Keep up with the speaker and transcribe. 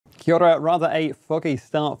Kia ora, rather a foggy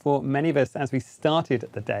start for many of us as we started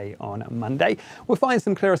the day on Monday. We'll find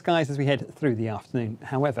some clearer skies as we head through the afternoon.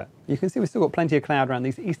 However, you can see we've still got plenty of cloud around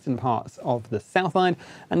these eastern parts of the South Island,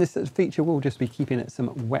 and this feature will just be keeping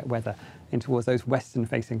some wet weather in towards those western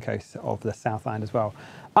facing coasts of the South Island as well.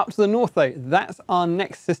 Up to the north though, that's our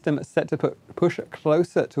next system set to push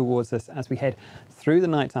closer towards us as we head through the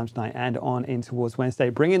night time tonight and on in towards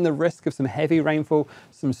Wednesday, bringing the risk of some heavy rainfall,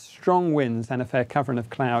 some strong winds and a fair covering of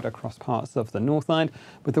cloud across parts of the North Island,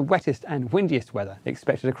 with the wettest and windiest weather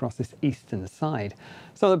expected across this eastern side.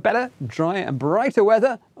 Some of the better, drier and brighter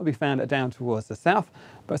weather will be found down towards the south,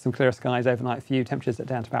 but some clearer skies overnight for you. Temperatures are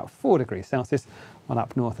down to about 4 degrees Celsius, while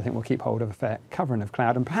up north I think we'll keep hold of a fair covering of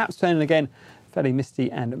cloud and perhaps turning again fairly misty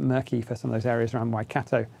and murky for some of those areas around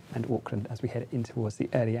Waikato and Auckland as we head in towards the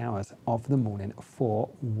early hours of the morning for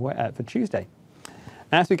Tuesday.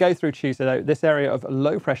 As we go through Tuesday though, this area of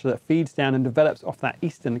low pressure that feeds down and develops off that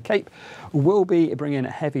eastern cape will be bringing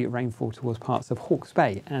heavy rainfall towards parts of Hawke's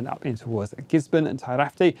Bay and up in towards Gisborne and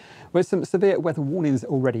Tairāwhiti, with some severe weather warnings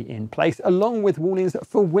already in place, along with warnings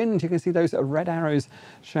for wind. You can see those red arrows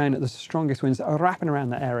showing the strongest winds are wrapping around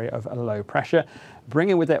that area of low pressure,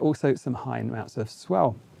 bringing with it also some high amounts of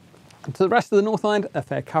swell. To the rest of the North Island, a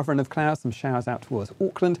fair covering of clouds, some showers out towards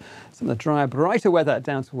Auckland, some of the drier, brighter weather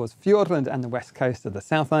down towards Fiordland and the west coast of the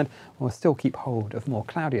South Island. We'll still keep hold of more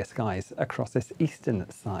cloudier skies across this eastern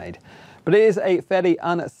side. But it is a fairly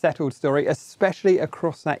unsettled story, especially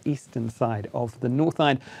across that eastern side of the North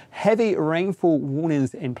Island. Heavy rainfall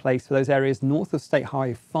warnings in place for those areas north of State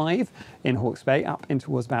Highway 5 in Hawke's Bay, up in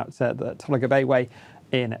towards about the Tolaga Bay Way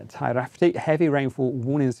in Tairāwhiti. Heavy rainfall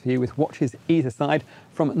warnings for you with watches either side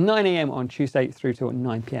from 9 AM on Tuesday through to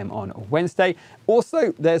 9 PM on Wednesday.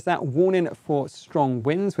 Also, there's that warning for strong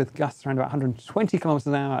winds with gusts around about 120 kilometres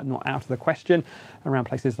an hour, not out of the question, around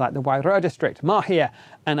places like the Wairua district, Mahia,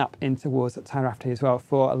 and up in towards Tairāwhiti as well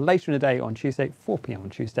for later in the day on Tuesday, 4 PM on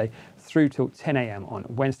Tuesday through till 10 AM on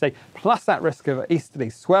Wednesday, plus that risk of easterly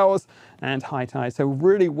swells and high tides. So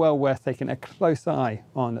really well worth taking a close eye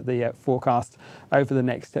on the forecast over the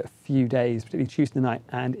next few days, particularly Tuesday night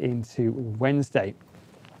and into Wednesday.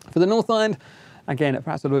 For the North Island, again,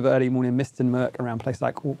 perhaps a little bit of early morning mist and murk around places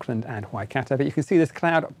like Auckland and Waikato, but you can see this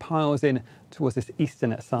cloud piles in towards this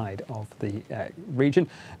eastern side of the region,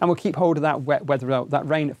 and we'll keep hold of that wet weather. That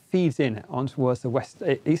rain feeds in on towards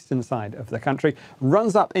the eastern side of the country,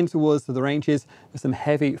 runs up in towards the ranges with some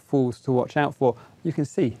heavy falls to watch out for. You can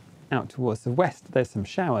see out towards the west there's some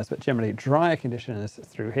showers, but generally drier conditions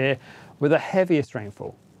through here with the heaviest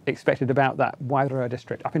rainfall expected about that Wairua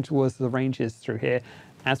district up in towards the ranges through here.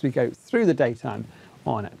 As we go through the daytime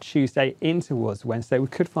on Tuesday in towards Wednesday, we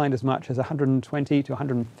could find as much as 120 to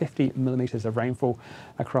 150 millimetres of rainfall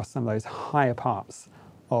across some of those higher parts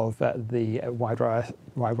of the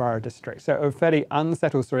Wairua district. So a fairly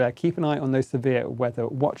unsettled story there. Keep an eye on those severe weather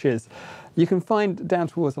watches. You can find down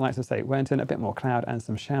towards the likes of, say, Wellington, a bit more cloud and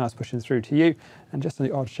some showers pushing through to you, and just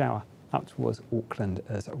the odd shower up towards Auckland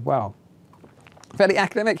as well. Fairly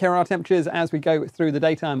academic. Here are our temperatures as we go through the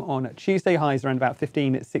daytime on Tuesday. Highs around about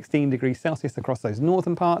 16 degrees Celsius across those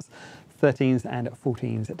northern parts, 13s and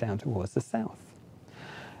 14s down towards the south.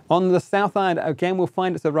 On the South Island, again, we'll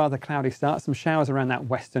find it's a rather cloudy start, some showers around that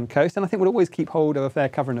western coast, and I think we'll always keep hold of a fair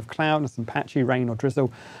covering of cloud and some patchy rain or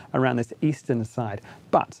drizzle around this eastern side.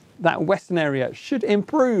 But that western area should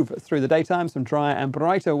improve through the daytime, some drier and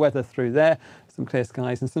brighter weather through there, some clear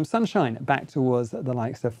skies and some sunshine back towards the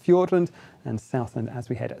likes of Fiordland and Southland as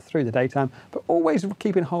we head through the daytime, but always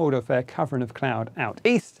keeping hold of a covering of cloud out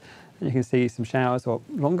east, and you can see some showers or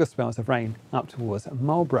longer spells of rain up towards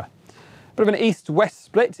Marlborough. Bit of an east-west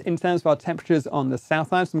split in terms of our temperatures on the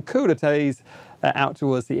South Island. Some cooler days out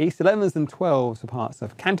towards the east, 11s and 12s for parts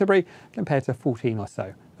of Canterbury, compared to 14 or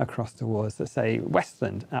so across towards, say,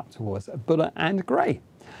 Westland, up towards Buller and Grey.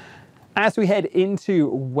 As we head into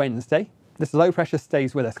Wednesday, this low pressure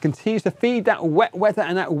stays with us, continues to feed that wet weather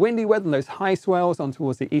and that windy weather and those high swells on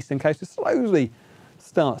towards the eastern coast. It slowly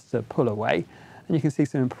starts to pull away, and you can see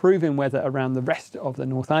some improving weather around the rest of the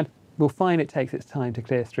North Island. We'll find it takes its time to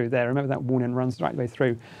clear through there. Remember that warning runs right the way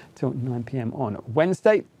through till 9 PM on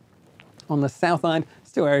Wednesday. On the South Island,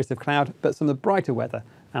 still areas of cloud, but some of the brighter weather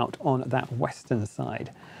out on that western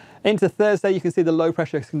side. Into Thursday, you can see the low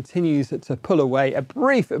pressure continues to pull away. A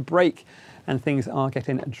brief break and things are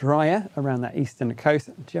getting drier around that eastern coast.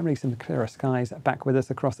 Generally some clearer skies back with us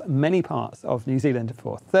across many parts of New Zealand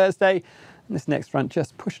for Thursday. And this next front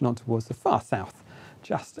just pushing on towards the far south,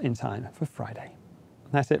 just in time for Friday.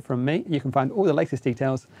 That's it from me. You can find all the latest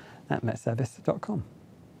details at metservice.com.